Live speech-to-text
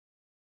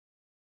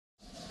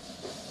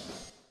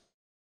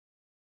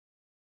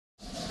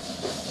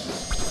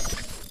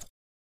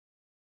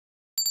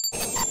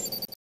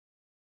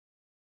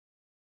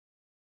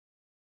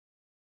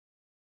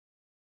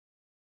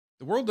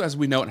The world as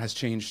we know it has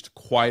changed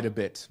quite a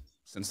bit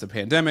since the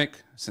pandemic,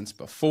 since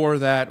before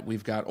that.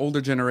 We've got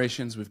older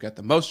generations, we've got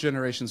the most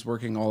generations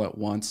working all at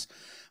once.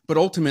 But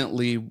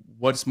ultimately,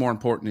 what's more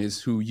important is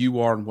who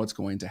you are and what's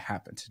going to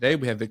happen. Today,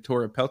 we have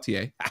Victoria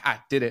Pelletier.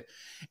 Did it.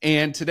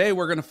 And today,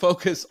 we're going to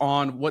focus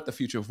on what the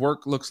future of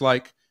work looks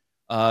like,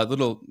 a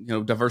little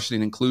diversity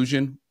and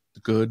inclusion,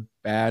 the good,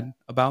 bad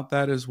about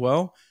that as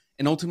well,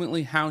 and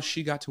ultimately how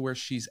she got to where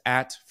she's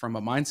at from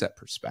a mindset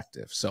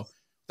perspective. So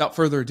without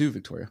further ado,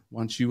 Victoria,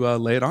 why don't you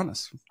lay it on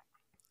us?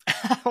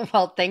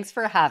 Well, thanks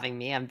for having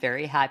me. I'm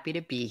very happy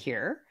to be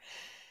here.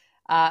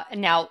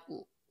 Now,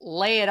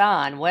 lay it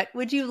on. What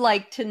would you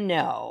like to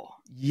know?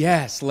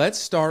 Yes, let's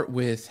start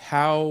with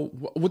how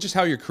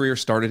your career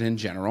started in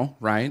general,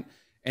 right?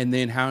 And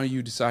then how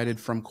you decided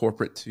from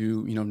corporate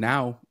to,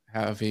 now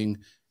having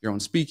your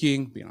own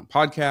speaking, being on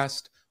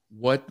podcast.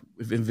 What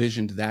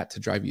envisioned that to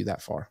drive you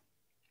that far?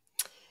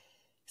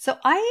 So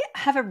I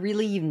have a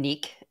really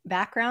unique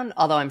background,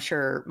 although I'm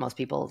sure most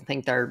people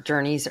think their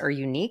journeys are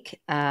unique.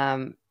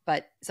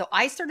 But so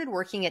I started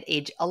working at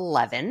age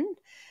 11.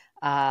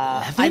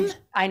 11?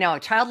 I know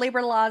child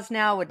labor laws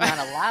now would not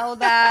allow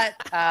that.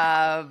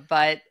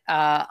 But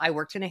I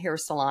worked in a hair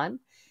salon.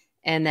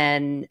 And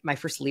then my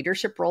first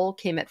leadership role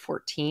came at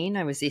 14.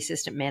 I was the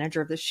assistant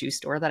manager of the shoe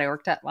store that I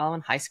worked at while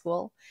in high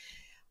school.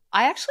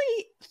 I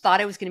actually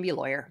thought I was going to be a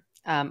lawyer.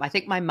 I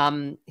think my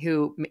mom,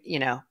 who,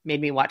 made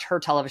me watch her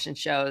television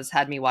shows,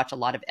 had me watch a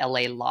lot of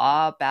LA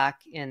Law back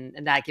in,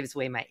 and that gives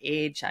away my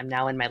age. I'm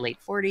now in my late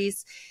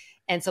 40s.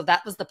 And so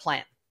that was the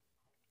plan.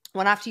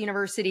 Went off to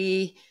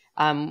university,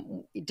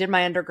 did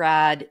my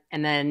undergrad,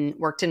 and then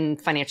worked in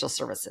financial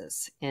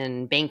services,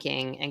 in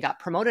banking, and got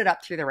promoted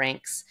up through the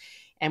ranks.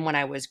 And when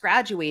I was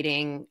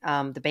graduating,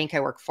 the bank I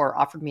worked for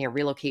offered me a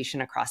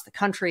relocation across the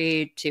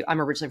country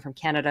I'm originally from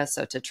Canada,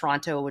 so to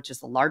Toronto, which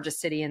is the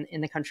largest city in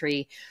the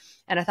country.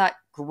 And I thought,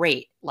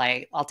 great,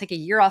 I'll take a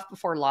year off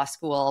before law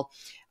school.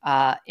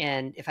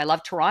 And if I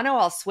love Toronto,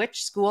 I'll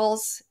switch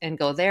schools and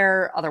go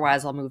there.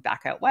 Otherwise, I'll move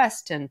back out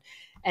west. And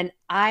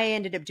I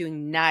ended up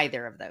doing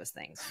neither of those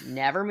things.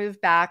 Never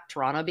moved back.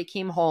 Toronto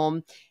became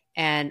home.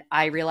 And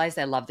I realized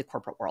I loved the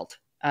corporate world.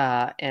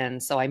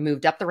 And so I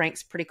moved up the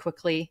ranks pretty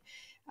quickly.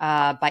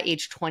 By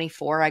age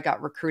 24, I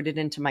got recruited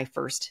into my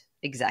first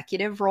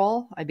executive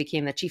role. I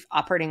became the chief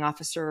operating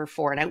officer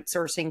for an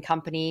outsourcing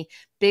company.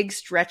 Big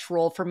stretch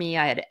role for me.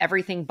 I had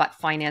everything but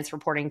finance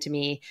reporting to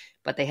me,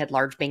 but they had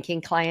large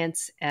banking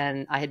clients,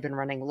 and I had been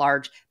running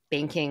large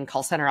banking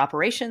call center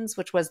operations,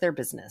 which was their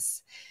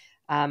business.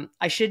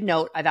 I should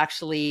note, I've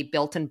actually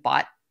built and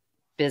bought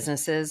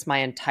businesses my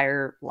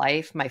entire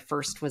life. My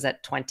first was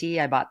at 20.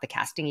 I bought the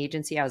casting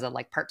agency. I was a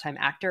part-time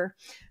actor.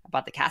 I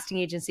bought the casting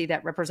agency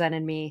that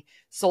represented me,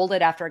 sold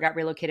it after I got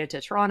relocated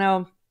to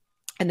Toronto,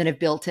 and then I've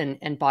built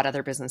and bought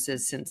other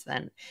businesses since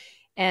then.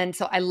 And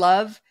so I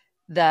love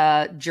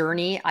the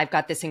journey. I've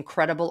got this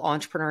incredible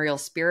entrepreneurial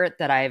spirit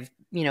that I've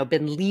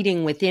been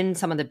leading within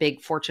some of the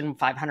big Fortune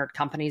 500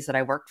 companies that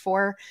I work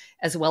for,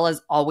 as well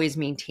as always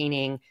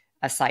maintaining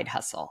a side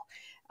hustle.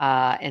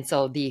 And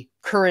so the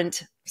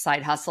current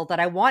side hustle that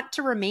I want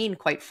to remain,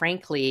 quite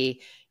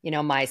frankly,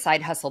 my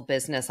side hustle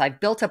business, I've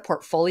built a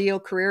portfolio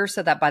career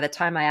so that by the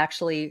time I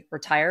actually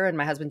retire, and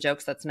my husband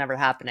jokes that's never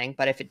happening,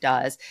 but if it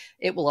does,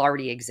 it will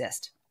already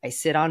exist. I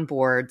sit on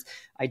boards,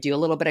 I do a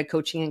little bit of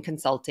coaching and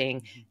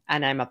consulting,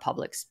 and I'm a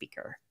public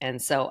speaker.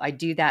 And so I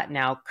do that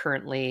now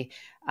currently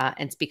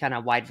and speak on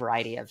a wide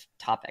variety of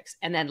topics.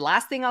 And then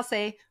last thing I'll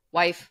say,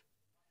 wife,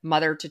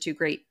 mother to two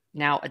great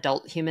now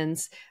adult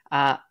humans,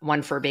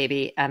 one fur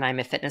baby, and I'm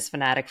a fitness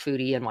fanatic,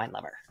 foodie, and wine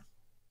lover.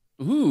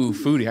 Ooh,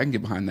 foodie. I can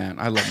get behind that.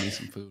 I love me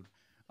some food.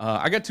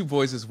 I got two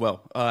boys as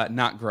well,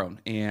 not grown,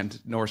 and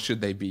nor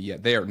should they be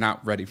yet. They are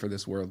not ready for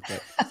this world.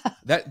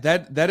 But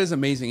that is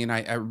amazing. And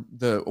I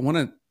want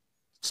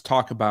to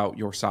talk about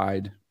your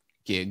side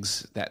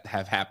gigs that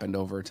have happened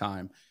over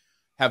time.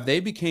 Have they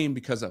became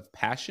because of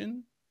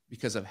passion,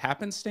 because of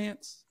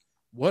happenstance?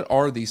 What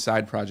are these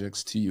side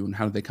projects to you, and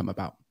how did they come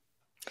about?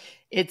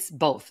 It's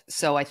both.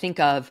 So I think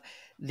of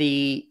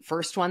the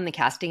first one, the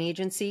casting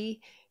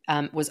agency,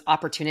 was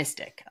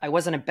opportunistic. I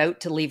wasn't about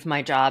to leave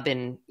my job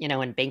in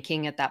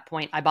banking at that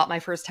point. I bought my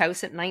first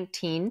house at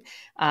 19.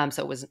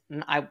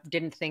 I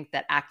didn't think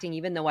that acting,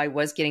 even though I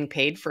was getting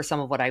paid for some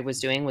of what I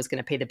was doing, was going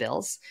to pay the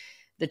bills.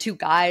 The two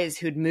guys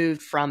who'd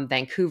moved from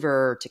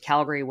Vancouver to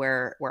Calgary,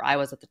 where I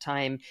was at the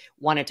time,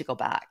 wanted to go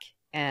back.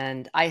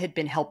 And I had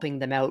been helping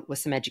them out with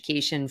some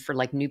education for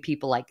new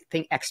people,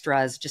 think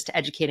extras, just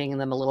educating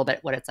them a little bit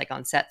what it's like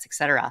on sets, et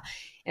cetera.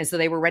 And so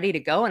they were ready to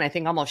go. And I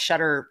think almost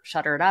shutter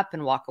it up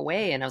and walk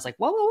away. And I was like,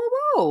 whoa, whoa,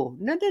 whoa, whoa,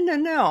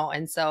 no.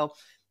 And so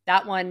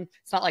that one,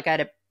 it's not like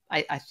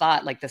I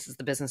thought this is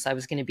the business I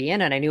was going to be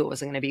in. And I knew it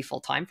wasn't going to be full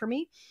time for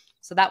me.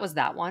 So that was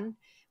that one.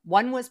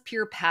 One was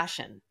pure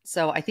passion.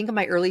 So I think in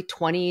my early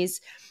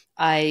 20s,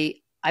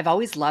 I've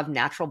always loved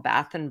natural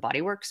bath and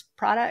body works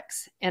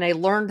products. And I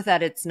learned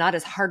that it's not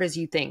as hard as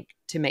you think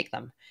to make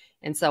them.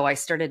 And so I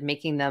started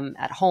making them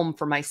at home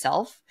for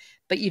myself,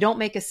 but you don't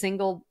make a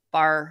single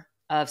bar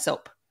of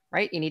soap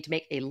right? You need to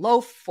make a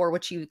loaf for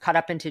which you cut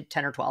up into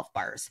 10 or 12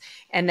 bars.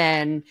 And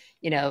then,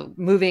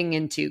 moving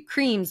into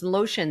creams and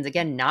lotions,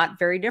 again, not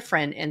very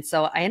different. And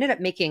so I ended up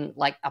making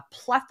like a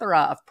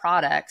plethora of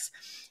products,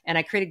 and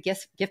I created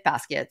gift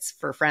baskets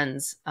for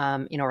friends,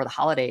 over the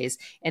holidays,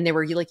 and they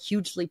were like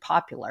hugely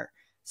popular.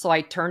 So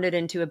I turned it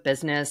into a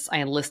business. I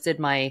enlisted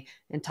my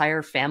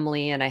entire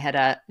family, and I had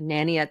a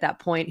nanny at that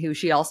point who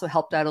she also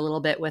helped out a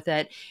little bit with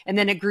it. And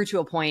then it grew to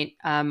a point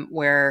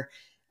where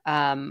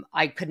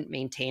I couldn't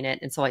maintain it.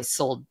 And so I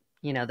sold,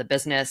 the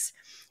business.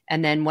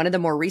 And then one of the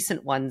more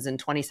recent ones in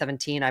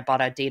 2017, I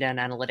bought a data and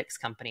analytics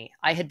company.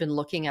 I had been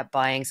looking at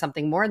buying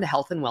something more in the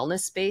health and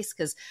wellness space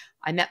because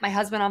I met my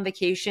husband on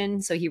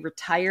vacation. So he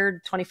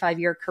retired,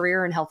 25-year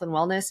career in health and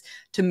wellness,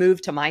 to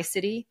move to my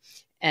city,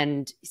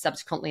 and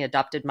subsequently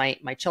adopted my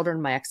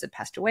children. My ex had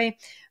passed away.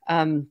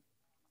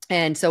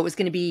 And so it was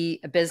going to be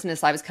a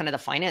business. I was kind of the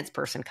finance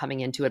person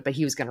coming into it, but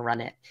he was going to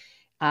run it.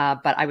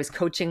 But I was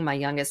coaching my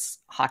youngest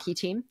hockey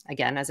team.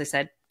 Again, as I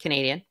said,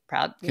 Canadian,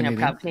 proud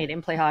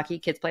Canadian, play hockey,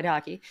 kids played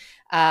hockey.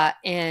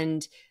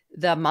 And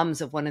the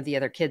moms of one of the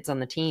other kids on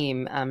the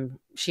team,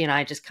 she and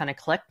I just kind of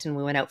clicked, and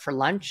we went out for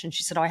lunch, and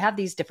she said, "Oh, I have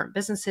these different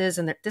businesses,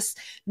 and this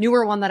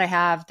newer one that I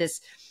have,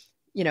 this,"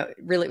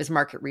 really it was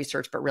market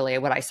research, but really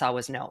what I saw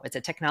was, no, it's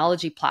a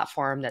technology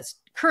platform that's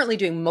currently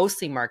doing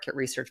mostly market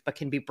research, but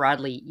can be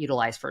broadly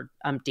utilized for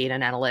data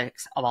and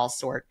analytics of all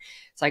sort.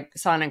 So I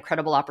saw an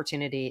incredible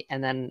opportunity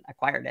and then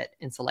acquired it.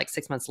 And so like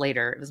 6 months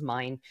later, it was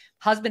mine.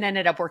 Husband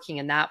ended up working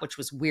in that, which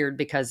was weird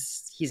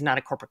because he's not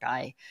a corporate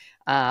guy.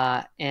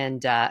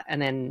 And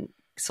then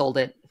sold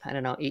it,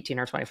 18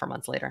 or 24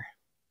 months later.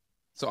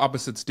 So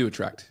opposites do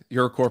attract.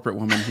 You're a corporate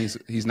woman.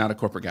 He's not a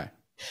corporate guy.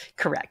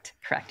 Correct.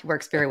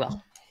 Works very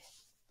well.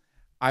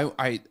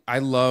 I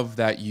love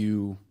that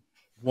you,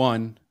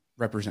 one,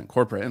 represent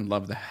corporate and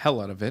love the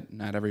hell out of it.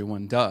 Not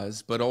everyone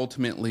does, but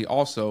ultimately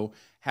also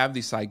have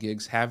these side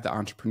gigs, have the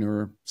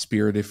entrepreneur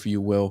spirit, if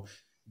you will.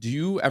 Do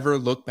you ever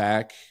look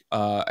back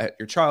at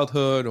your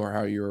childhood or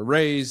how you were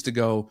raised to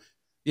go,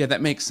 yeah,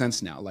 that makes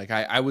sense now? Like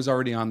I was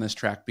already on this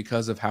track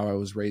because of how I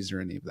was raised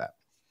or any of that.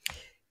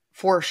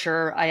 For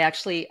sure.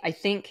 I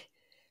think,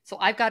 so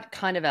I've got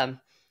kind of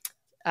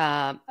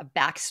a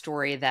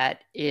backstory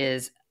that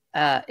is,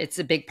 it's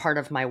a big part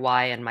of my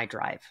why and my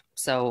drive.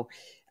 So,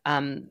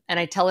 and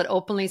I tell it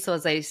openly. So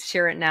as I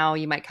share it now,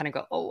 you might kind of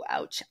go, "Oh,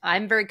 ouch."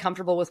 I'm very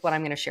comfortable with what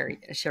I'm going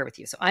to share with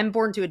you. So I'm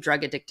born to a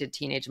drug addicted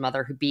teenage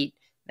mother who beat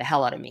the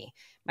hell out of me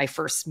my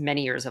first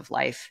many years of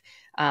life.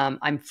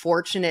 I'm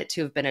fortunate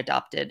to have been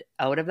adopted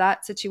out of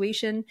that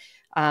situation,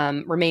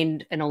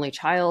 remained an only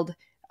child.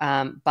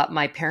 But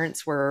my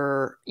parents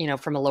were,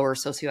 from a lower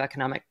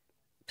socioeconomic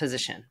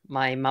position.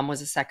 My mom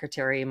was a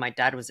secretary. My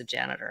dad was a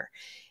janitor.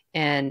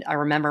 And I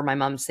remember my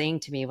mom saying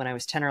to me when I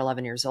was 10 or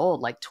 11 years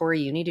old, like,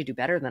 "Tori, you need to do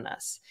better than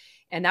us."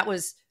 And I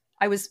was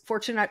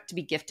fortunate to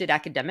be gifted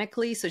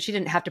academically, so she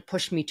didn't have to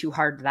push me too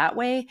hard that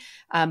way.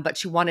 But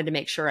she wanted to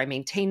make sure I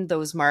maintained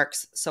those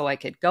marks so I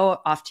could go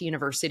off to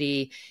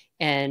university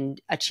and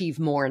achieve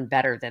more and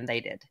better than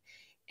they did.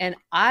 And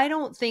I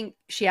don't think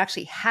she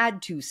actually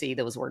had to say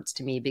those words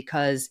to me,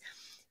 because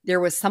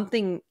there was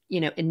something,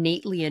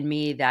 innately in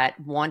me that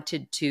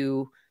wanted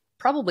to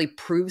probably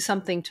prove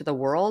something to the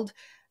world,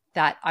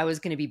 that I was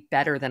going to be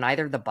better than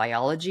either the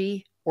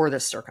biology or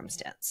the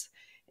circumstance.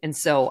 And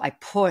so I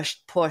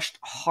pushed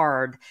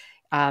hard.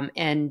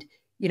 And,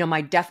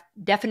 my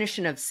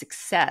definition of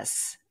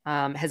success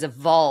has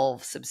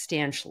evolved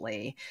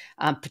substantially,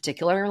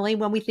 particularly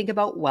when we think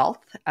about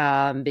wealth,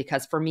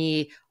 because for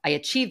me, I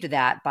achieved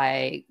that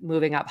by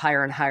moving up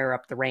higher and higher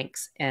up the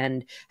ranks,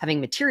 and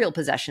having material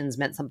possessions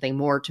meant something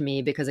more to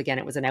me because, again,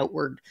 it was an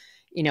outward,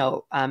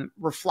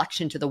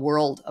 reflection to the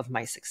world of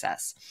my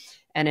success.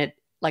 And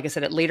like I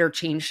said, it later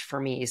changed for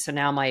me. So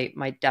now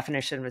my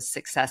definition of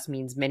success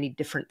means many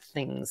different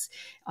things.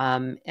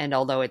 And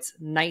although it's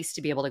nice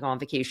to be able to go on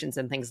vacations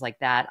and things like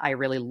that, I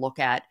really look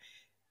at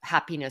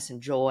happiness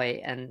and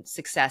joy and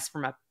success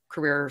from a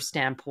career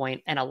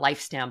standpoint and a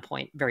life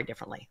standpoint very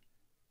differently.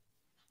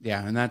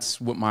 Yeah. And that's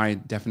what my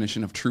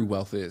definition of true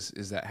wealth is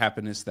that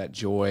happiness, that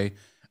joy,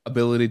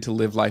 ability to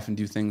live life and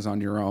do things on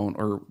your own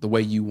or the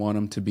way you want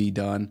them to be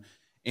done.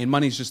 And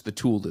money's just the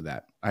tool to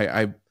that.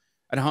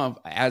 I don't have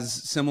as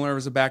similar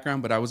as a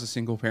background, but I was a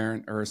single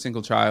parent or a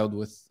single child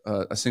with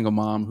a single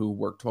mom who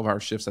worked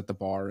 12-hour shifts at the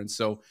bar. And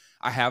so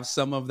I have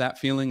some of that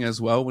feeling as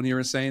well when you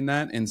were saying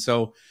that. And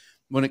so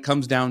when it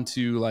comes down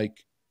to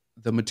like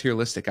the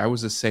materialistic, I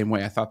was the same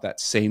way. I thought that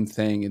same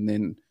thing. And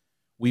then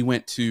we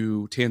went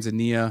to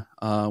Tanzania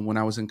when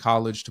I was in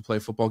college to play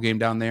a football game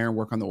down there and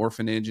work on the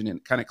orphanage. And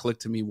it kind of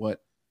clicked to me what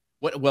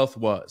wealth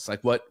was,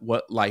 like what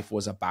life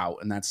was about.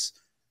 And that's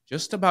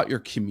just about your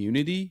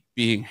community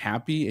being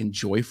happy and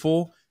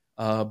joyful,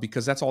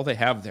 because that's all they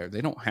have there.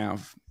 They don't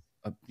have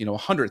a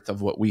 100th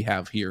of what we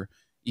have here,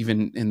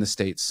 even in the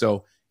States.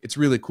 So it's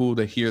really cool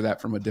to hear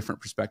that from a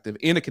different perspective,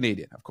 and a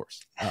Canadian, of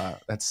course.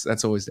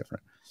 That's always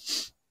different.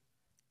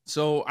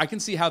 So I can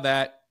see how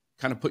that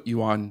kind of put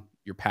you on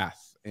your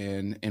path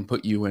and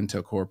put you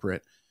into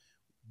corporate.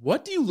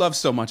 What do you love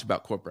so much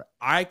about corporate?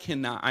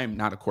 I'm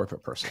not a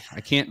corporate person. I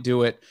can't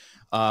do it.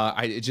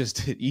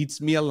 It eats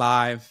me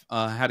alive.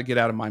 I had to get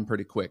out of mine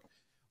pretty quick.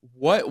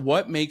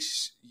 What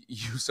makes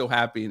you so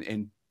happy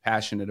and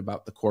passionate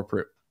about the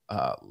corporate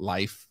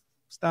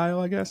lifestyle,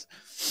 I guess?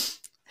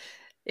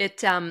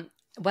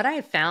 What I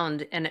have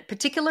found, and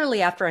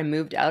particularly after I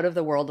moved out of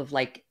the world of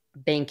like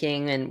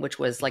banking, and which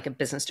was like a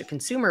business to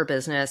consumer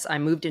business, I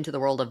moved into the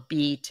world of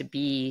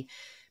B2B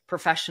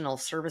professional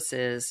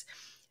services.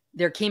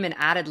 There came an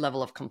added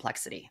level of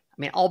complexity. I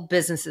mean, all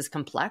business is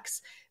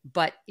complex,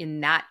 but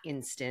in that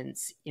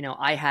instance,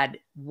 I had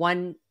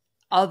one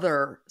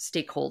other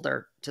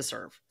stakeholder to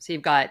serve. So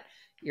you've got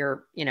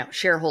your,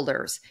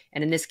 shareholders.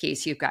 And in this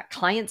case, you've got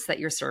clients that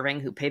you're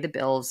serving who pay the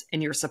bills,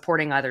 and you're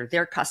supporting either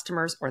their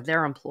customers or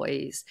their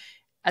employees,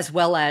 as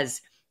well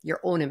as your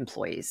own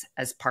employees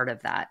as part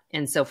of that.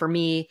 And so for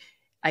me,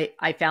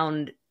 I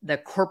found the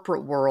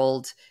corporate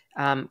world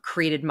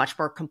created much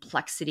more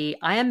complexity.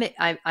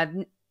 I've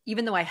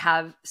even though I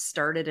have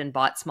started and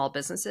bought small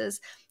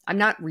businesses, I'm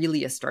not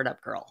really a startup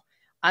girl.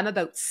 I'm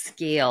about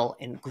scale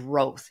and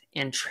growth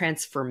and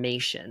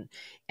transformation.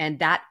 And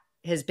that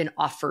has been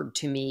offered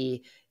to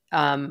me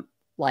to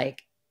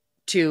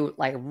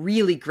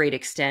really great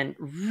extent,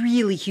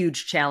 really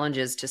huge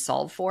challenges to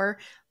solve for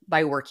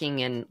by working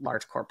in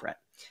large corporate.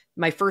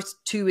 My first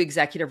two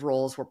executive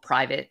roles were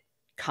private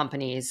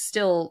companies,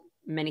 still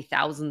many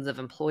thousands of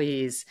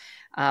employees.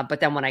 But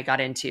then when I got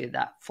into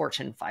the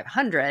Fortune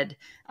 500,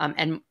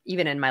 and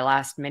even in my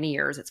last many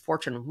years, it's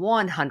Fortune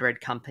 100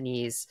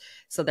 companies.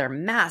 So they're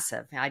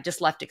massive. I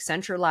just left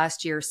Accenture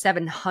last year,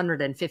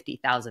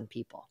 750,000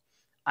 people.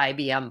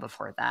 IBM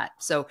before that.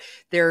 So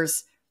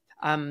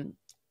I'm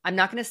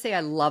not going to say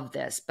I love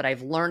this, but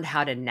I've learned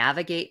how to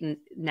navigate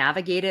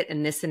it.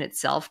 And this in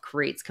itself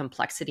creates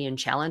complexity and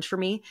challenge for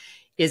me,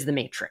 is the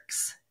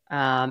matrix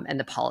and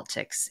the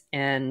politics.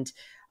 And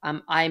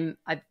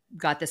I've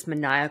got this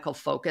maniacal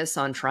focus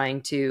on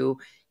trying to,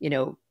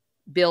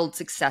 build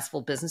successful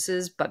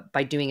businesses, but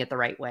by doing it the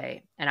right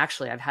way. And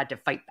actually, I've had to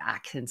fight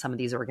back in some of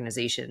these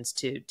organizations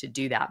to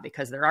do that,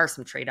 because there are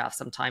some trade-offs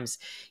sometimes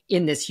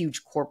in this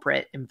huge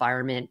corporate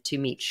environment to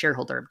meet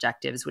shareholder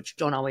objectives, which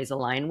don't always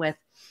align with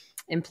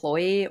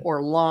employee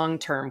or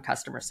long-term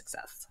customer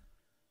success.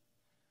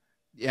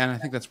 Yeah, and I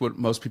think that's what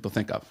most people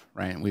think of,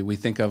 right? We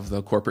think of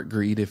the corporate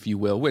greed, if you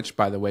will, which,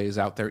 by the way, is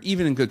out there.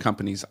 Even in good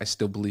companies, I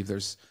still believe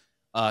there's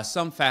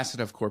some facet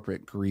of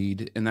corporate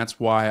greed, and that's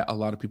why a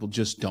lot of people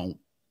just don't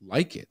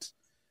like it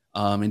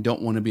and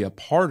don't want to be a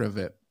part of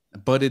it.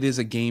 But it is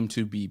a game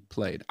to be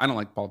played. I don't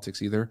like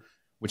politics either,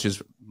 which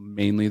is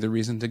mainly the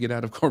reason to get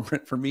out of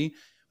corporate for me.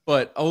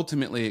 But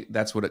ultimately,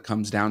 that's what it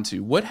comes down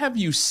to. What have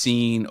you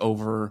seen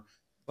over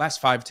the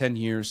last 5-10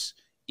 years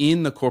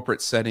in the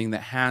corporate setting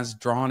that has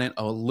drawn it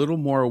a little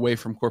more away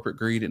from corporate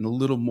greed and a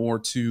little more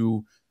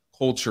to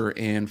culture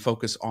and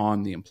focus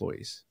on the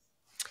employees?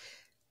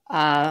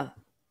 The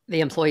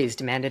employees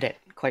demanded it,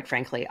 quite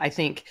frankly. I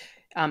think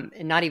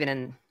not even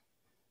in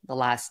the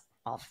last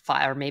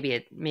 5, or maybe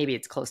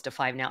it's close to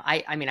 5 now.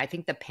 I mean, I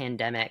think the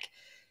pandemic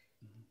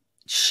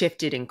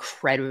shifted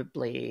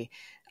incredibly,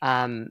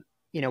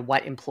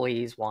 what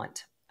employees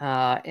want.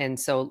 And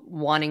so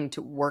wanting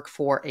to work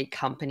for a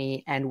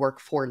company and work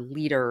for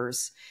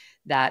leaders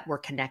that were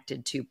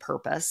connected to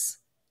purpose,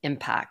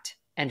 impact,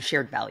 and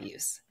shared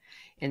values.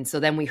 And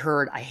so then we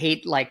heard, I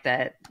hate like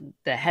the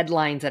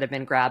headlines that have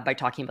been grabbed by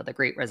talking about the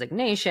Great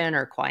Resignation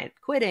or quiet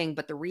quitting,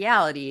 but the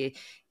reality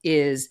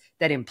is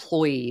that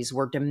employees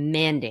were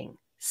demanding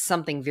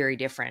something very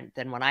different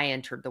than when I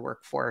entered the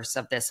workforce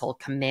of this whole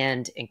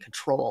command and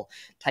control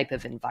type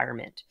of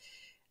environment.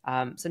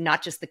 So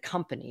not just the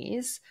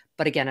companies,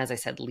 but again, as I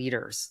said,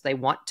 leaders, they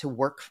want to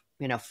work,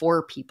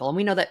 for people. And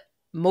we know that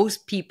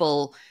most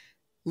people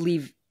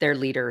leave their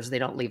leaders, they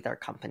don't leave their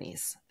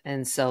companies.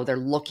 And so they're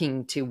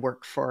looking to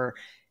work for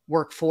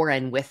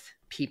and with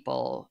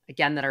people,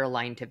 again, that are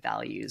aligned to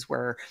values,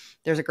 where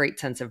there's a great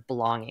sense of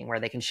belonging, where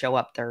they can show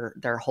up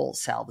their whole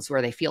selves,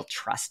 where they feel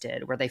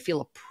trusted, where they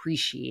feel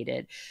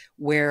appreciated,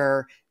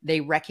 where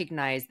they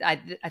recognize, I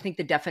think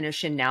the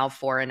definition now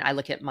and I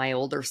look at my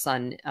older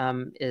son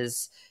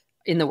is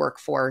in the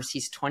workforce,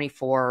 he's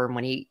 24. And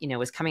when he,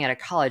 was coming out of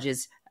college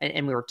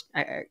and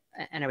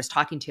I was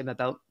talking to him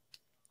about,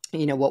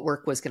 what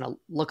work was going to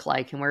look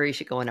like and where he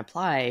should go and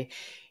apply.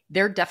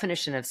 Their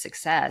definition of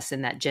success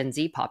in that Gen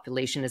Z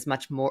population is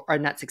much more, or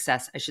not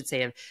success, I should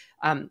say, of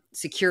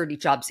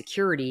job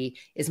security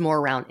is more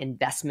around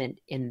investment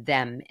in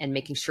them and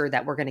making sure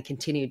that we're going to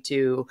continue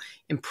to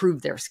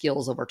improve their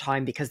skills over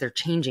time because they're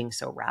changing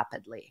so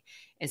rapidly.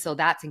 And so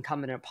that's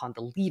incumbent upon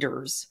the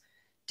leaders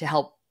to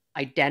help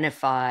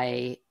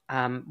identify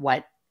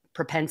what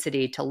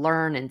propensity to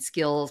learn and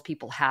skills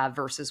people have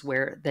versus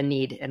where the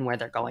need and where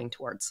they're going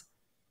towards.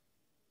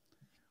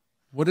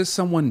 What does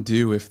someone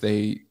do if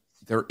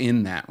they're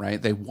in that,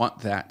 right? They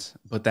want that,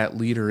 but that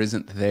leader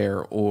isn't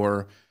there,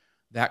 or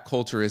that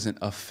culture isn't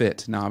a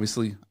fit. Now,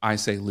 obviously, I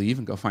say leave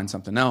and go find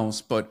something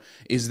else, but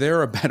is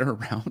there a better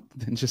route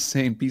than just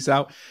saying peace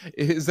out?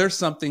 Is there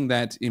something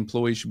that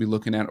employees should be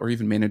looking at, or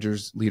even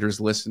managers, leaders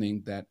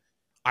listening, that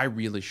I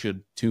really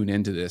should tune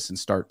into this and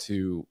start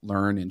to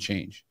learn and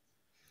change?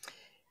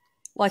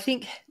 Well, I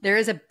think there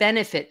is a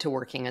benefit to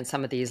working in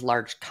some of these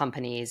large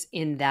companies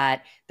in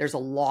that there's a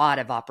lot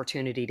of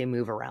opportunity to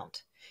move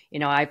around.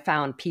 I've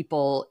found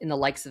people in the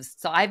likes of,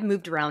 so I've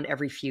moved around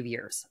every few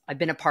years. I've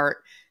been a part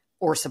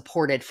or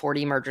supported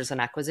 40 mergers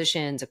and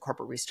acquisitions, a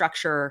corporate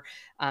restructure.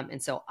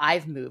 And so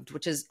I've moved,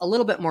 which is a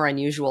little bit more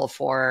unusual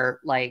for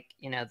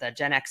the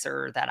Gen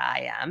Xer that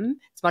I am.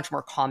 It's much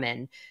more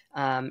common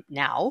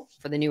now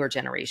for the newer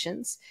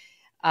generations.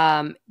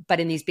 But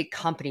in these big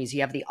companies,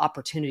 you have the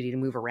opportunity to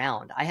move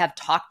around. I have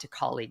talked to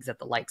colleagues at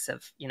the likes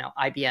of,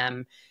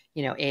 IBM,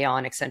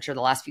 Aon, Accenture,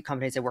 the last few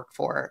companies I worked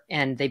for,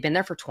 and they've been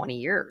there for 20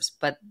 years,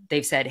 but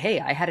they've said,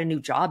 hey, I had a new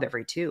job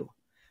every two.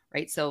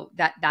 Right. So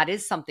that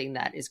is something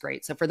that is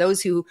great. So for those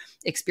who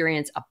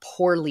experience a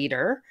poor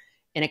leader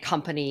in a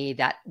company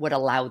that would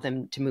allow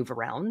them to move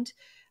around,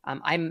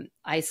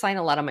 I sign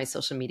a lot of my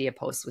social media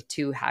posts with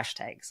two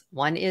hashtags.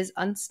 One is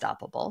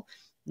unstoppable.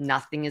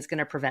 Nothing is going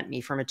to prevent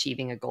me from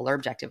achieving a goal or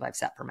objective I've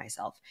set for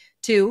myself.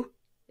 Two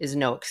is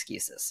no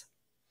excuses.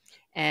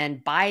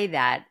 And by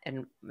that,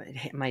 and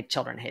my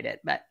children hate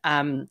it, but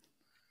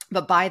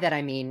by that,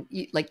 I mean,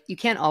 you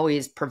can't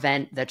always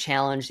prevent the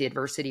challenge, the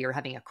adversity, or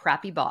having a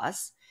crappy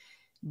boss,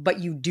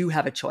 but you do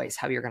have a choice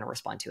how you're going to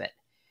respond to it.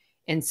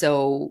 And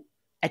so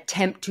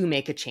attempt to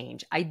make a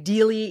change.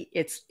 Ideally,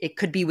 it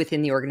could be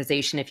within the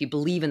organization. If you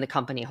believe in the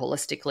company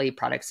holistically,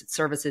 products and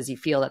services, you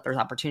feel that there's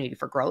opportunity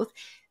for growth,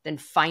 then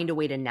find a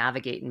way to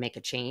navigate and make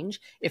a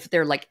change. If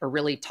they're like a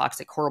really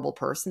toxic, horrible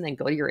person, then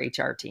go to your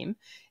HR team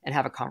and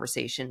have a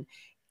conversation.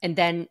 And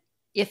then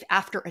if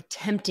after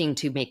attempting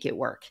to make it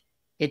work,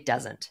 it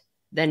doesn't,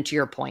 then to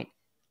your point,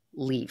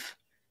 leave.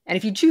 And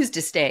if you choose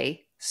to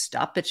stay,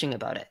 stop bitching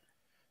about it.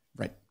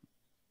 Right.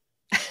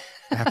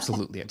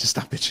 Absolutely. Just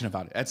stop bitching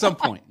about it at some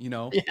point,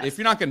 yes. If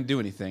you're not going to do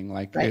anything,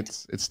 right.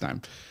 It's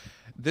time.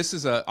 This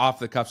is a off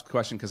the cuff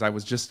question, because I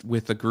was just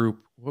with a group.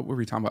 What were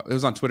we talking about? It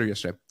was on Twitter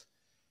yesterday,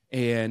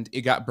 and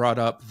it got brought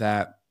up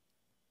that,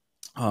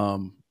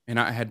 and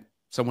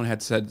someone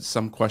had said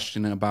some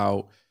question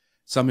about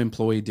some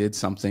employee did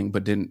something,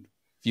 but didn't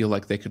feel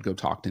like they could go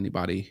talk to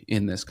anybody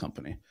in this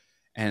company.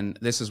 And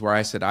this is where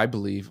I said, I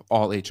believe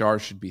all HR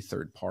should be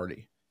third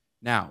party.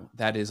 Now,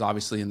 that is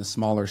obviously in the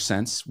smaller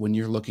sense. When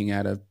you're looking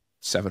at a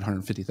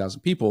 750,000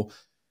 people,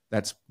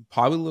 that's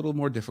probably a little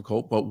more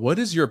difficult. But what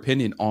is your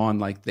opinion on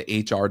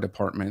the HR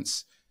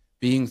departments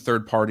being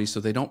third party, so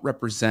they don't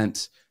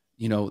represent,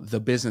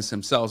 the business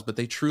themselves, but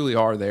they truly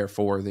are there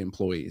for the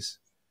employees?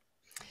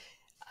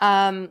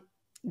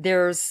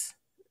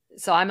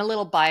 So I'm a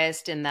little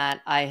biased in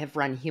that I have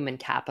run human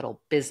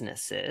capital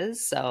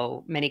businesses.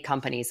 So many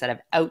companies that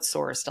have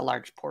outsourced a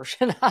large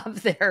portion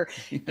of their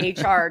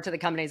HR to the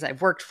companies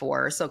I've worked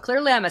for. So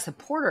clearly I'm a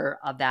supporter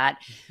of that.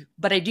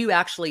 But I do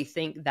actually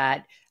think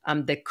that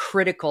the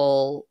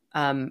critical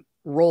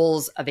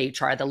roles of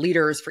HR, the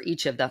leaders for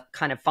each of the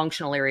kind of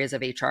functional areas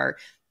of HR,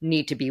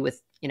 need to be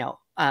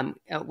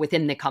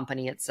within the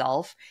company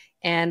itself.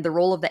 And the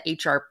role of the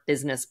HR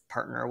business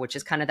partner, which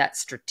is kind of that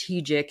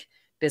strategic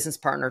business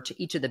partner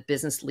to each of the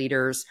business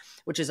leaders,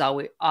 which is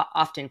always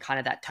often kind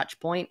of that touch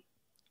point,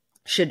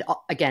 should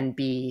again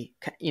be,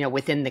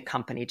 within the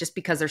company, just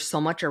because there's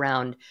so much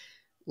around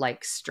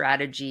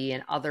strategy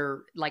and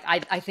other,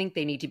 I think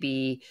they need to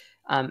be,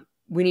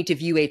 we need to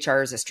view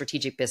HR as a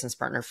strategic business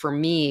partner. For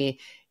me,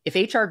 if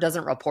HR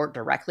doesn't report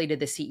directly to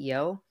the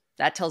CEO,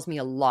 that tells me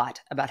a lot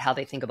about how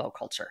they think about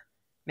culture.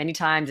 Many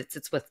times it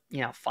sits with,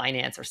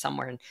 finance or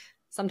somewhere. And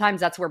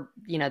sometimes that's where,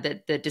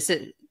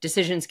 the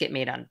decisions get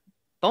made on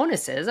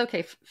bonuses.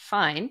 Okay,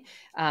 fine.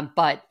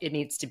 But it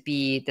needs to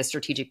be the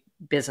strategic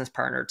business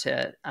partner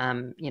to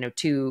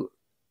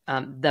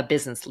the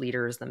business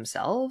leaders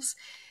themselves.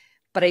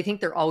 But I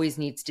think there always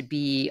needs to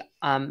be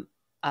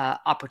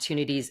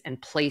opportunities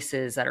and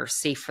places that are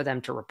safe for them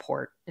to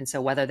report. And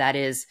so whether that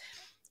is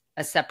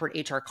a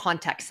separate HR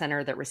contact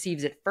center that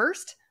receives it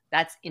first,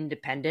 that's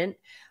independent.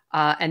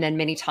 And then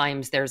many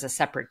times there's a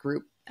separate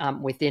group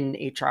within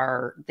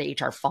HR, the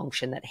HR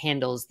function that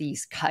handles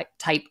these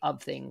type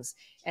of things.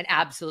 And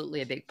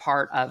absolutely a big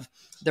part of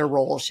their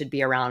role should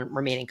be around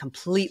remaining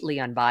completely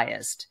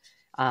unbiased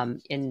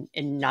in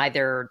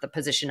neither the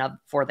position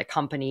for the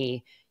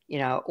company,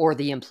 or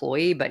the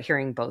employee, but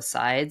hearing both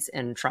sides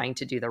and trying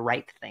to do the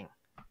right thing.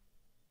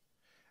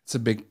 It's a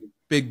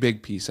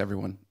big piece,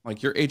 everyone.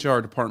 Your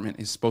HR department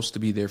is supposed to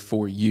be there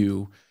for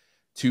you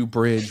to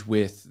bridge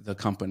with the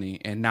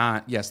company, and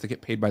not, yes, they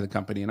get paid by the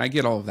company. And I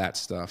get all of that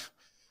stuff,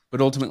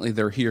 but ultimately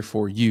they're here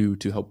for you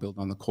to help build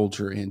on the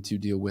culture and to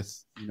deal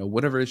with,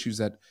 whatever issues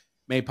that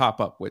may pop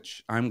up,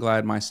 which I'm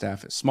glad my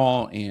staff is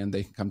small and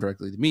they can come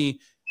directly to me.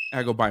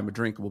 I go buy them a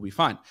drink and we'll be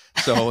fine.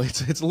 So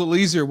it's a little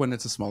easier when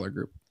it's a smaller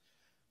group.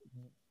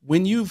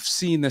 When you've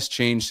seen this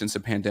change since the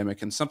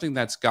pandemic, and something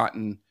that's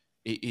gotten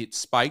it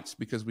spiked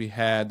because we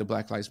had the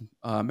Black Lives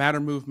Matter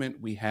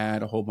movement. We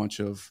had a whole bunch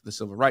of the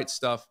civil rights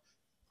stuff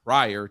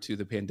prior to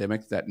the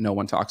pandemic that no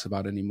one talks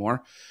about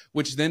anymore,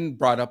 which then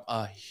brought up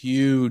a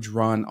huge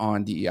run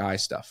on DEI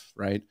stuff,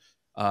 right?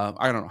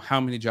 I don't know how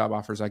many job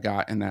offers I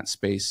got in that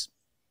space,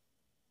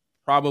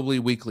 probably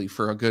weekly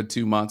for a good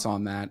 2 months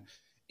on that.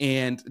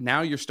 And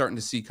now you're starting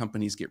to see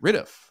companies get rid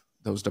of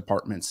those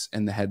departments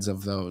and the heads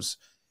of those.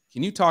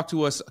 Can you talk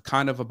to us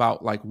kind of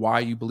about like why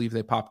you believe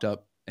they popped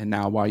up and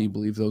now why you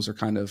believe those are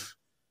kind of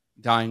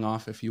dying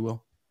off, if you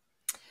will?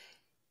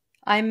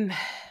 I'm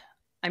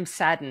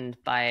saddened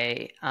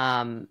by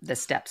the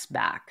steps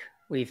back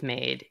we've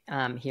made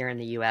here in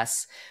the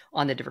U.S.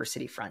 on the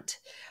diversity front.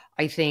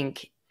 I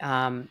think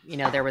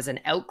there was an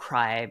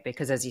outcry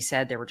because, as you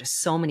said, there were just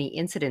so many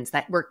incidents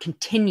that were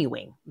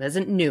continuing. It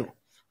isn't new.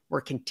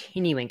 Were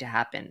continuing to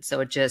happen.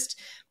 So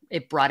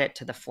it brought it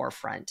to the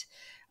forefront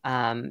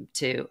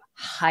to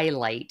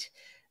highlight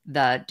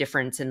the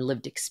difference in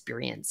lived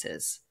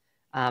experiences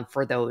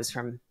for those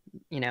from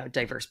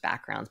diverse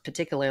backgrounds,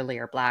 particularly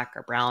our Black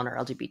or brown or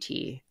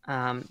LGBT,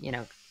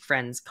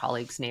 friends,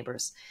 colleagues,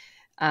 neighbors.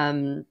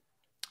 And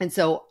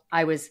so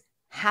I was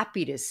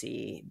happy to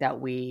see that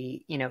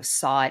we,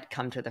 saw it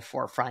come to the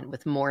forefront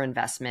with more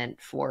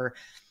investment for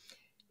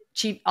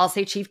chief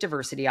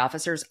diversity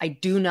officers. I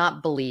do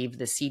not believe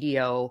the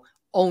CDO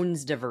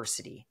owns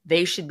diversity.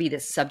 They should be the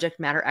subject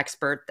matter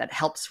expert that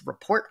helps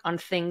report on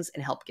things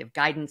and help give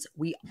guidance.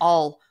 We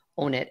all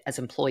own it as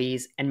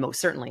employees and most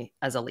certainly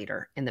as a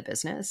leader in the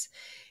business.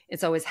 And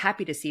so I was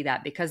happy to see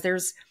that because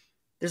there's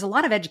a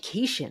lot of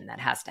education that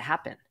has to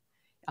happen,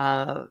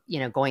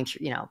 going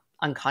through,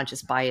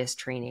 unconscious bias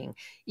training,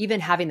 even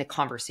having the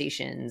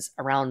conversations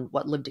around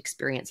what lived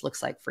experience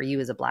looks like for you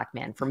as a Black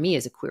man, for me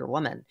as a queer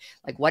woman.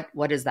 Like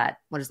what does that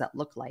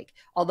look like?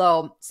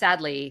 Although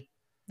sadly,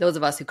 those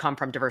of us who come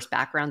from diverse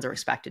backgrounds are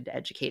expected to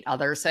educate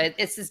others. So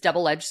it's this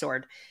double-edged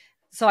sword.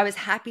 So I was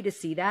happy to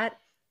see that.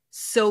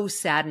 So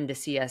saddened to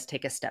see us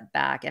take a step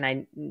back. And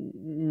I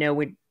know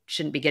we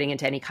shouldn't be getting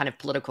into any kind of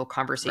political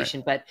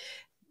conversation, right.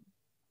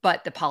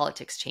 But the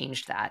politics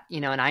changed that,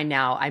 and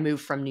I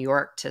moved from New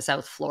York to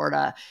South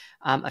Florida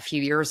a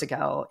few years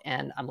ago.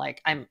 And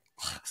I'm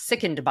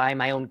sickened by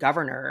my own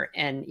governor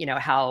and,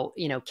 how,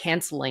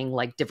 canceling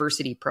like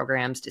diversity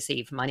programs to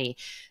save money.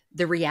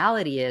 The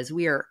reality is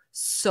we are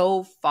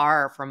so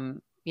far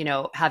from,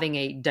 having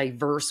a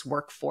diverse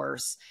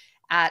workforce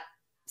at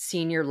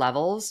senior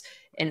levels.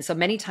 And so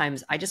many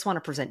times I just want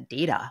to present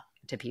data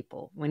to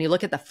people. When you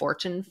look at the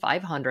Fortune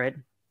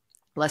 500,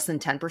 less than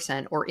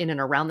 10% or in and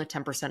around the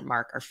 10%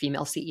 mark are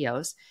female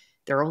CEOs.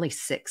 There are only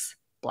 6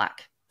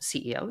 Black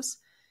CEOs.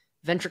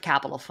 Venture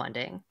capital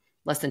funding,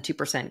 less than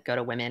 2% go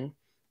to women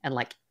and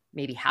like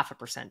maybe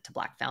 0.5% to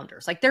Black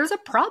founders. Like there's a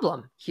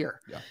problem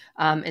here. Yeah.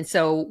 And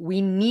so we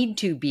need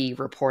to be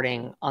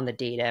reporting on the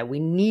data.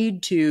 We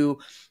need to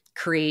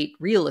create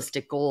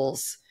realistic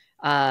goals,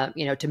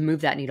 to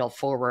move that needle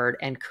forward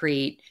and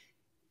create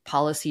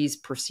policies,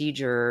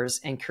 procedures,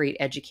 and create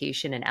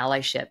education and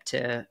allyship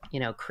to,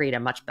 create a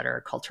much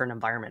better culture and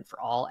environment for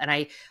all. And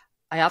I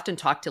often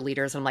talk to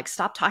leaders and I'm like,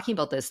 stop talking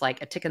about this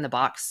like a tick in the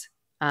box.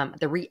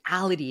 The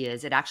reality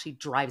is it actually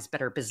drives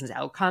better business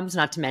outcomes,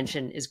 not to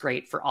mention is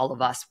great for all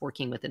of us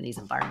working within these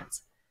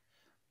environments.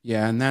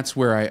 Yeah. And that's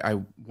where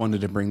I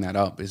wanted to bring that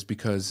up is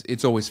because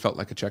it's always felt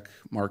like a check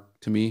mark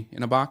to me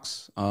in a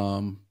box.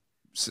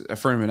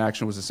 Affirmative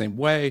action was the same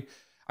way.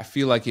 I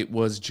feel like it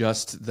was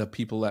just the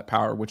people at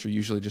power, which are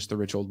usually just the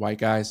rich old white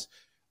guys,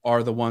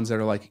 are the ones that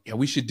are like, yeah,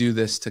 we should do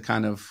this to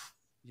kind of,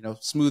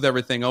 smooth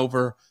everything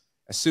over.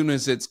 As soon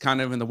as it's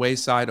kind of in the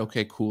wayside,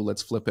 okay, cool,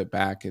 let's flip it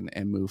back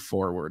and move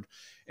forward.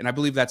 And I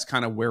believe that's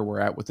kind of where we're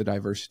at with the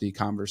diversity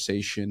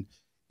conversation.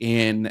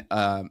 And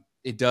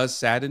it does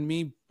sadden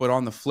me. But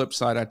on the flip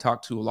side, I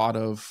talked to a lot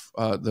of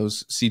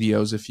those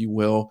CDOs, if you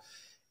will,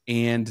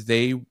 and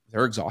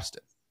they're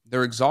exhausted.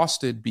 They're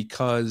exhausted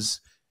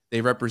because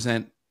they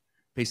represent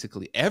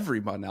basically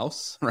everyone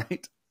else,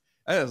 right?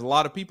 There's a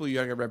lot of people you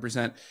got to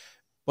represent,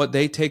 but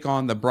they take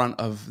on the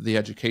brunt of the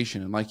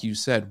education. And like you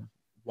said,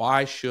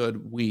 why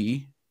should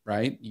we,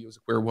 right? You as a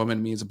queer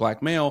woman, me as a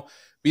Black male,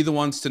 be the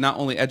ones to not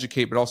only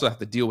educate, but also have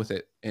to deal with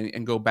it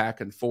and go back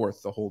and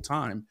forth the whole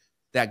time?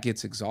 That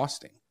gets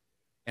exhausting.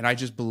 And I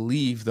just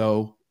believe,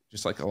 though,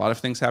 just like a lot of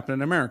things happen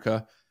in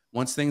America,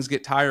 once things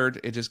get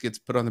tired, it just gets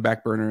put on the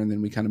back burner and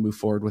then we kind of move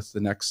forward with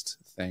the next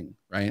thing,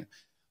 right?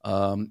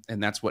 And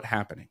that's what's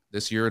happening.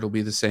 This year, it'll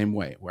be the same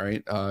way,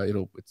 right?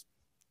 It's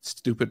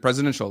stupid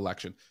presidential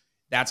election.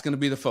 That's going to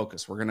be the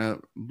focus. We're going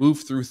to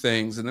move through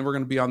things and then we're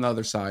going to be on the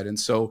other side. And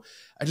so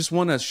I just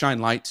want to shine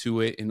light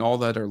to it and all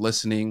that are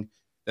listening,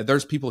 that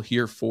there's people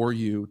here for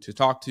you to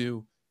talk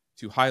to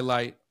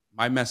highlight.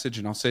 My message,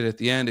 and I'll say it at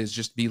the end, is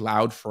just be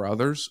loud for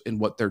others in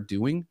what they're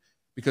doing,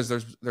 because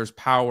there's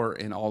power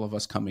in all of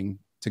us coming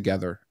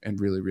together and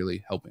really,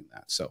 really helping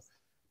that. So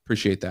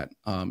appreciate that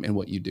and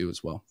what you do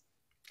as well.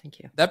 Thank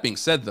you. That being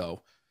said,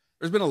 though,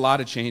 there's been a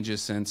lot of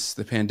changes since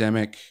the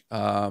pandemic,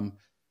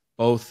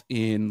 both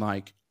in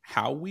like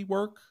how we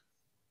work,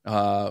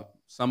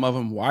 some of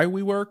them why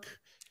we work,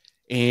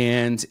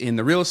 And in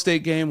the real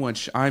estate game,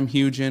 which I'm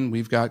huge in,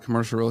 we've got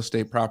commercial real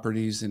estate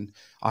properties and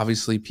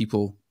obviously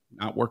people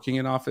not working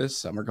in office,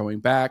 some are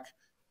going back.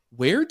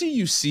 Where do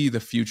you see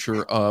the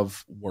future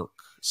of work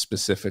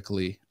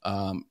specifically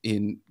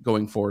in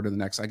going forward in the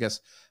next, I guess,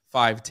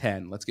 5,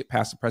 10? Let's get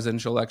past the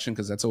presidential election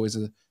because that's always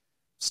a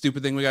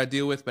stupid thing we got to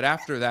deal with. But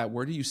after that,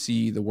 where do you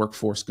see the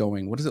workforce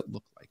going? What does it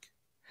look like?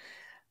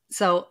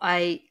 So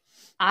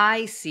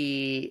I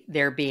see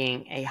there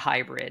being a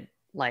hybrid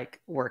like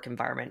work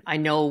environment. I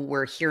know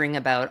we're hearing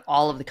about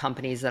all of the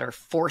companies that are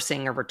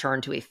forcing a return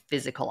to a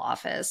physical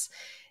office.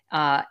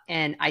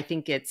 And I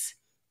think it's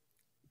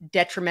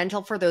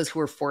detrimental for those who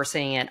are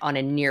forcing it on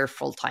a near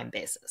full-time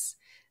basis.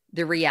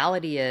 The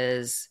reality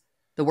is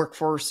the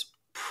workforce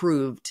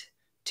proved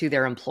to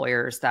their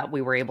employers that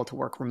we were able to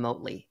work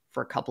remotely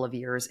for a couple of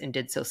years and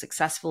did so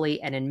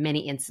successfully and in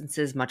many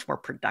instances much more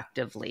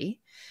productively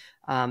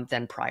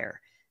than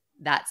prior.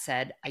 That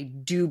said, I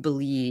do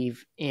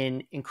believe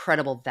in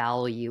incredible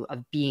value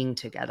of being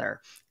together,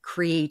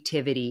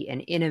 creativity and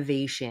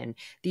innovation,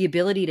 the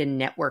ability to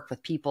network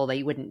with people that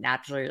you wouldn't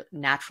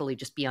naturally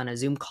just be on a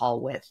Zoom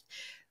call with,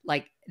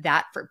 like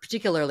that,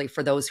 particularly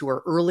for those who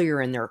are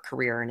earlier in their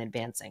career and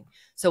advancing.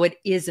 So it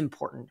is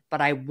important, but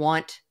I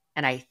want,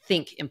 and I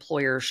think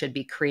employers should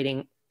be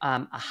creating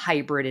a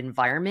hybrid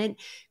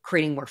environment,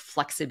 creating more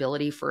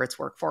flexibility for its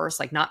workforce,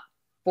 like not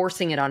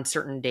forcing it on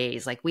certain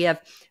days. Like we have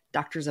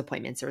doctor's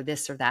appointments or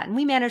this or that. And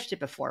we managed it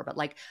before, but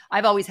like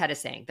I've always had a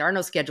saying, there are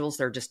no schedules,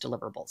 they're just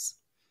deliverables.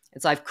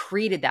 And so I've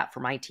created that for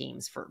my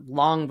teams for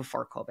long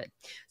before COVID.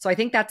 So I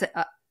think that's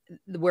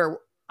where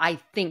I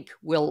think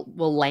we'll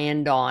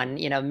land on,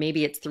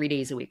 maybe it's 3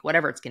 days a week,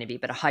 whatever it's going to be,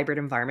 but a hybrid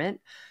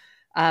environment.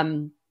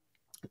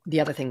 The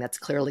other thing that's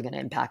clearly going to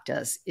impact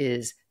us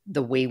is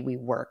the way we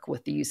work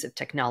with the use of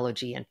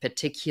technology and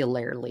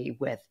particularly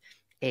with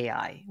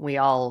AI. We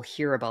all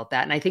hear about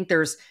that. And I think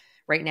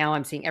right now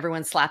I'm seeing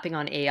everyone slapping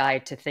on AI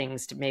to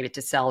things to maybe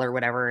to sell or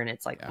whatever. And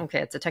it's like, okay,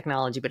 it's a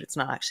technology, but it's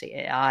not actually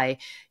AI.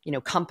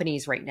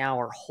 Companies right now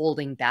are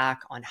holding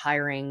back on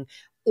hiring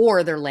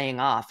or they're laying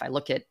off. I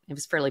look at, it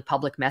was fairly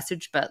public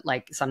message, but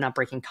so I'm not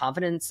breaking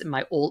confidence in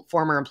my old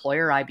former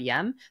employer,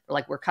 IBM. They're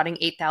like, we're cutting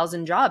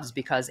 8,000 jobs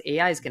because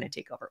AI is going to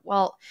take over.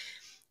 Well,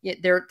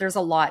 there's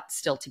a lot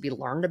still to be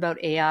learned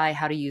about AI,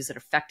 how to use it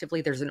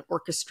effectively. There's an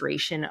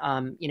orchestration,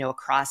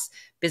 across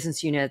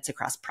business units,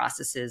 across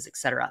processes, et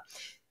cetera.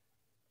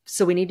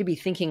 So we need to be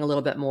thinking a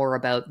little bit more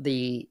about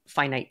the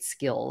finite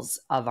skills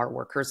of our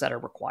workers that are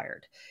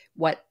required.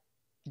 What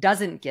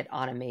doesn't get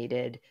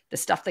automated, the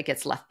stuff that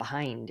gets left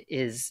behind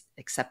is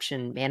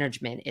exception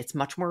management. It's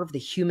much more of the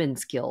human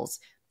skills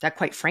that,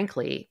 quite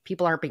frankly,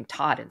 people aren't being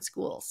taught in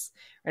schools.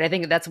 Right? I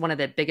think that's one of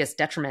the biggest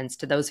detriments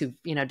to those who,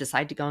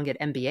 decide to go and get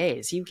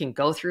MBAs. You can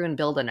go through and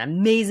build an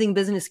amazing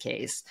business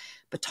case,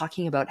 but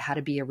talking about how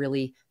to be a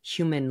really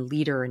human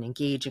leader and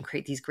engage and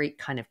create these great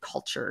kind of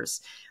cultures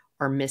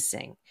are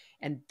missing.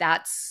 And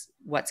that's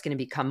what's going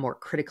to become more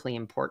critically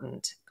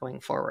important going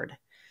forward.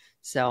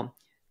 So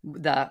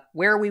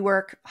where we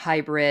work,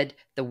 hybrid,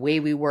 the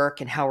way we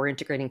work and how we're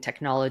integrating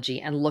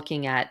technology and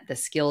looking at the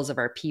skills of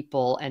our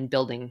people and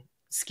building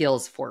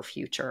skills for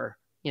future,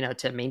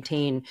 to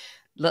maintain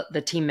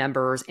the team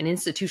members and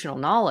institutional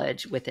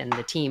knowledge within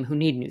the team who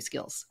need new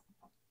skills.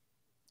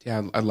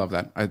 Yeah, I love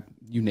that.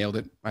 You nailed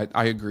it.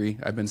 I agree.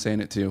 I've been saying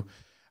it too.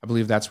 I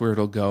believe that's where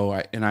it'll go.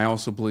 And I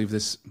also believe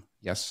this,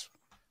 yes,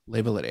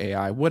 label it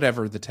AI,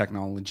 whatever the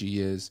technology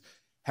is,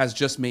 has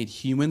just made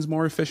humans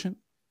more efficient,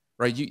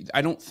 right?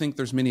 I don't think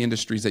there's many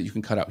industries that you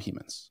can cut out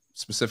humans.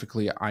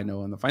 Specifically, I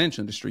know in the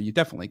financial industry, you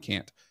definitely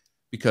can't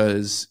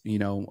because,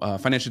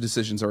 financial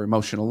decisions are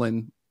emotional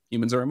and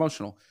humans are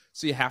emotional.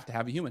 So you have to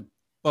have a human.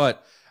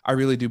 But I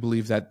really do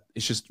believe that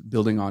it's just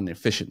building on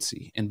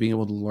efficiency and being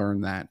able to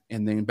learn that.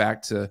 And then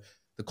back to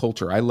the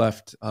culture. I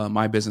left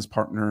my business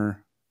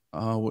partner,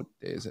 what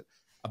day is it?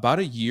 About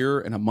a year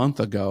and a month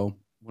ago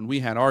when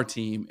we had our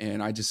team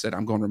and I just said,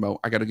 I'm going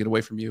remote. I got to get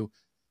away from you.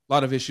 A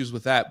lot of issues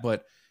with that,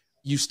 but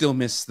you still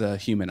miss the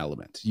human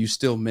element. You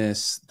still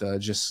miss the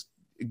just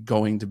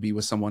going to be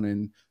with someone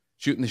and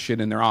shooting the shit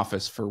in their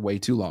office for way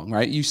too long,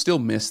 right? You still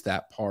miss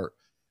that part,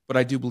 but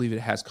I do believe it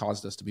has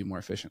caused us to be more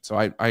efficient. So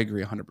I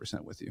agree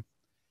 100% with you.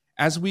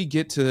 As we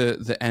get to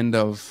the end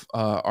of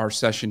our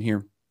session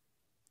here,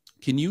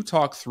 can you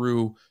talk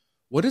through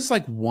what is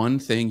like one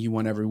thing you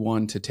want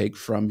everyone to take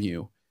from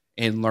you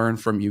and learn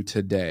from you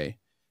today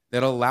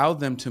that allowed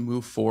them to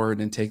move forward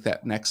and take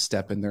that next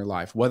step in their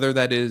life, whether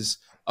that is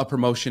a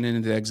promotion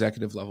into the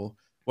executive level,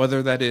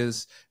 whether that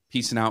is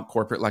piecing out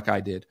corporate like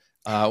I did.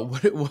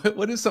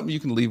 What is something you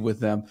can leave with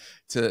them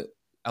to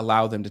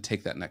allow them to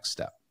take that next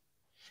step?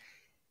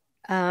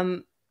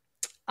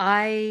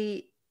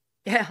 I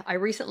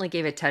recently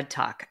gave a TED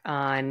Talk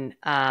on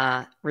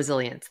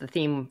resilience. The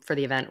theme for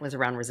the event was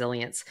around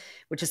resilience,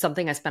 which is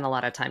something I spent a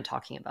lot of time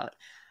talking about.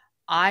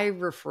 I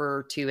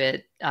refer to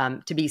it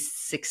to be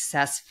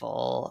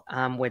successful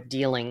with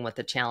dealing with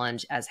the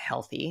challenge as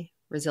healthy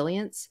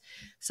resilience.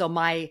 So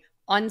my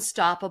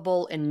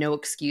unstoppable and no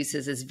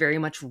excuses is very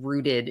much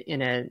rooted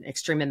in an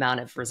extreme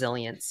amount of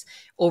resilience,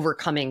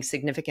 overcoming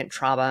significant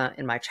trauma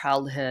in my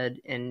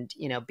childhood. And,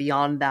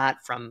 beyond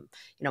that, from,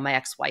 my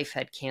ex-wife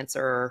had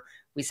cancer,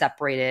 we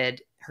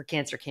separated, her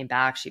cancer came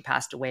back, she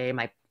passed away.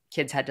 My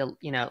kids had to,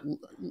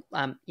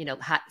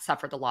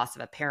 suffer the loss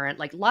of a parent,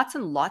 like lots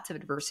and lots of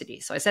adversity.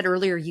 So I said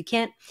earlier, you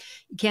can't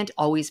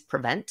always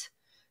prevent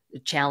the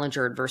challenge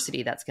or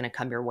adversity that's going to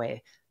come your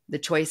way. The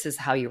choice is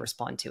how you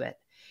respond to it.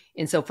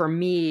 And so for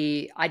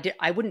me,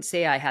 I wouldn't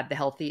say I had the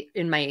healthy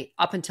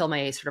up until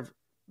my sort of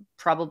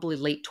probably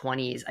late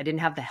 20s. I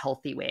didn't have the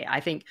healthy way. I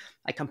think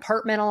I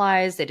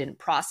compartmentalized. I didn't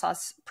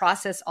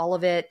process all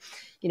of it,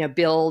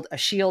 build a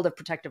shield of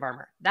protective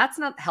armor. That's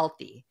not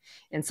healthy.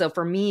 And so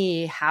for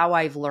me, how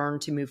I've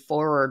learned to move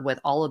forward with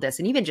all of this,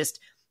 and even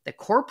just the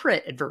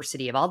corporate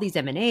adversity of all these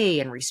M&A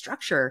and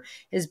restructure,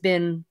 has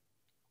been,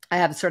 I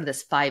have sort of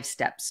this 5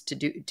 steps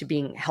to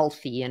being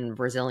healthy and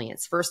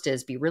resilience. First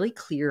is be really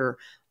clear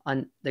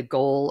on the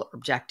goal,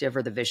 objective,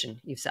 or the vision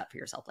you've set for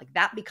yourself. Like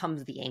that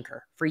becomes the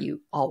anchor for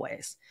you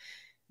always.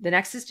 The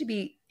next is to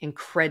be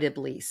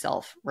incredibly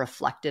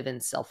self-reflective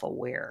and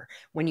self-aware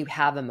when you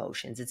have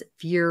emotions. Is it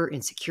fear,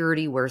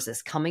 insecurity? Where's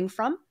this coming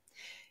from?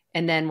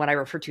 And then what I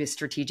refer to as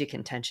strategic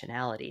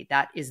intentionality.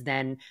 That is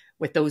then,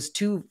 with those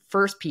 2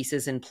 first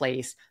pieces in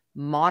place,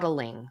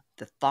 modeling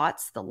the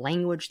thoughts, the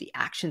language, the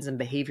actions and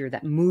behavior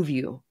that move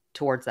you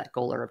towards that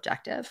goal or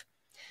objective.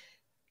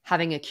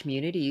 Having a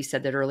community, you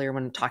said that earlier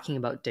when talking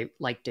about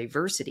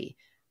diversity,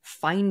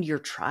 find your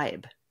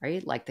tribe,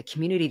 right? Like the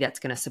community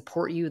that's going to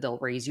support you. They'll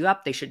raise you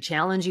up. They should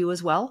challenge you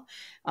as well.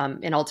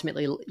 And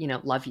ultimately,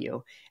 love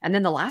you. And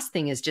then the last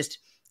thing is just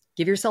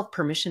give yourself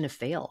permission to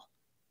fail.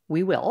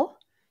 We will.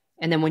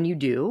 And then when you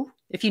do,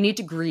 if you need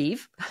to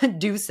grieve,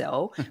 do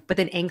so, but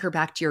then anchor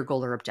back to your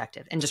goal or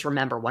objective. And just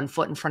remember, 1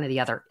 foot in front of the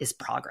other is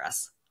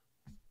progress.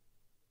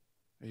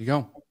 There you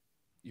go.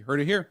 You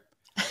heard it here.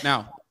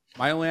 Now,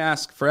 my only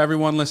ask for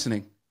everyone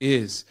listening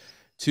is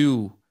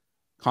to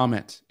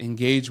comment,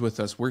 engage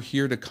with us. We're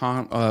here to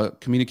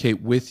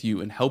communicate with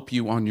you and help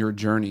you on your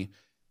journey.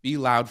 Be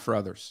loud for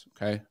others,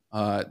 okay?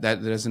 That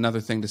is another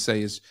thing to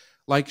say is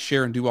like,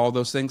 share, and do all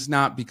those things,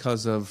 not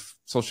because of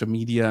social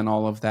media and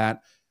all of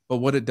that, but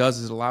what it does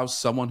is it allows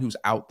someone who's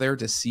out there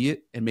to see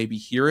it and maybe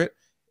hear it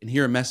and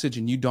hear a message,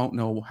 and you don't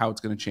know how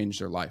it's going to change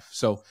their life.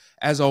 So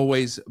as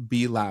always,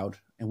 be loud,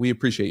 and we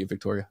appreciate you,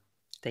 Victoria.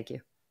 Thank you.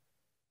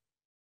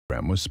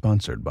 Was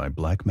sponsored by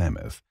Black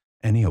Mammoth.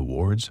 Any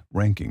awards,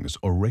 rankings,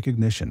 or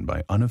recognition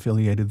by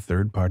unaffiliated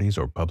third parties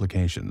or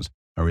publications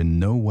are in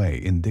no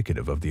way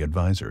indicative of the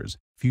advisor's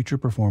future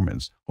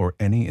performance or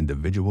any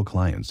individual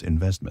client's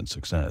investment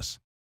success.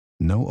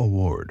 No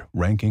award,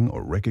 ranking,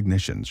 or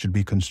recognition should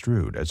be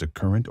construed as a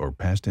current or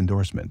past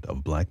endorsement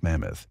of Black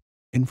Mammoth.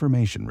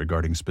 Information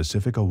regarding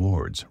specific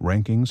awards,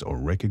 rankings, or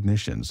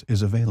recognitions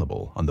is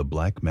available on the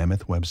Black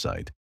Mammoth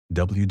website,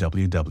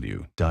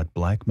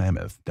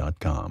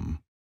 www.blackmammoth.com.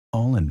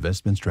 All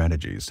investment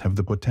strategies have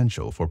the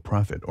potential for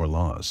profit or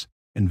loss.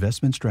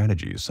 Investment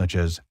strategies such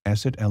as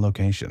asset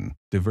allocation,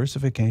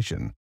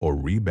 diversification, or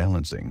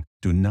rebalancing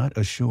do not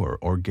assure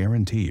or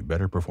guarantee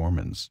better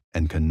performance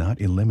and cannot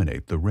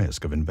eliminate the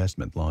risk of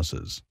investment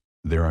losses.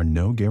 There are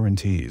no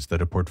guarantees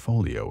that a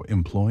portfolio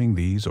employing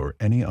these or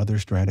any other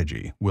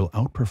strategy will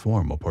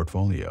outperform a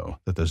portfolio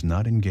that does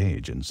not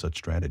engage in such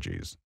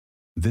strategies.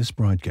 This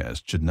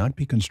broadcast should not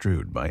be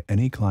construed by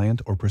any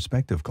client or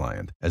prospective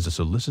client as a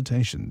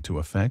solicitation to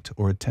effect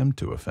or attempt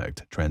to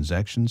effect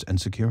transactions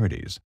and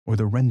securities, or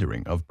the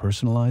rendering of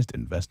personalized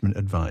investment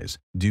advice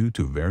due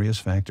to various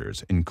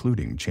factors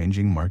including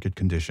changing market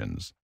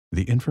conditions.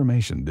 The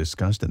information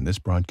discussed in this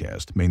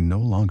broadcast may no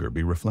longer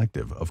be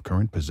reflective of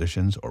current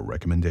positions or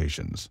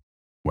recommendations.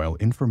 While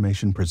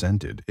information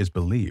presented is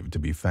believed to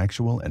be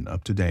factual and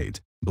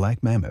up-to-date,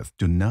 Black Mammoth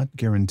do not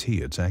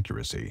guarantee its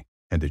accuracy,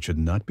 and it should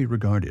not be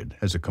regarded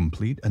as a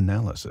complete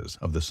analysis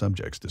of the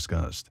subjects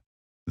discussed.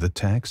 The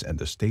tax and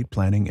estate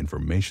planning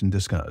information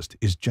discussed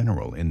is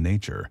general in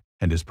nature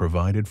and is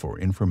provided for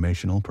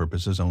informational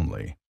purposes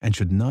only and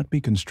should not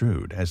be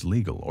construed as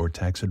legal or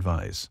tax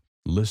advice.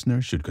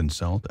 Listeners should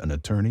consult an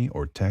attorney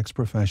or tax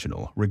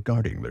professional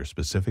regarding their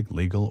specific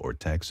legal or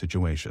tax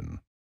situation.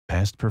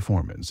 Past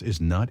performance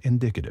is not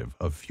indicative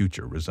of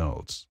future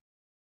results.